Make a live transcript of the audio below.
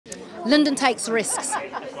London takes risks.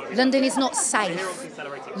 London is not safe.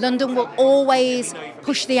 London will always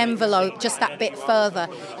push the envelope just that bit further.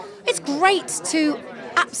 It's great to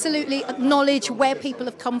absolutely acknowledge where people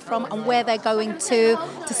have come from and where they're going to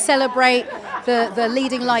celebrate the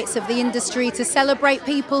leading lights of the industry, to celebrate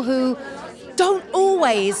people who don't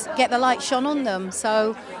always get the light shone on them.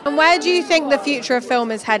 So, and where do you think the future of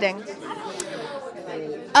film is heading?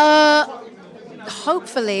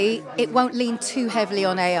 Hopefully it won't lean too heavily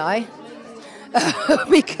on AI,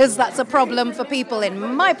 because that's a problem for people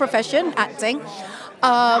in my profession, acting.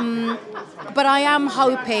 But I am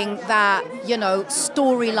hoping that, you know,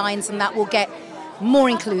 storylines and that will get more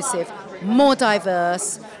inclusive, more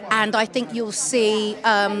diverse, and I think you'll see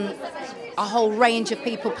a whole range of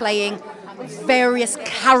people playing various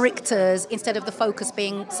characters instead of the focus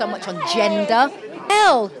being so much on gender.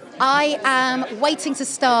 Hell, I am waiting to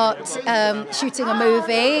start shooting a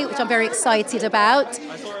movie, which I'm very excited about.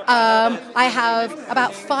 I have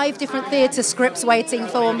about 5 different theatre scripts waiting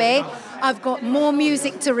for me. I've got more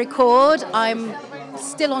music to record. I'm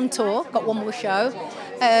still on tour, got one more show.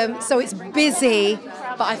 So it's busy,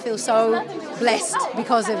 but I feel so blessed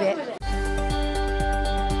because of it.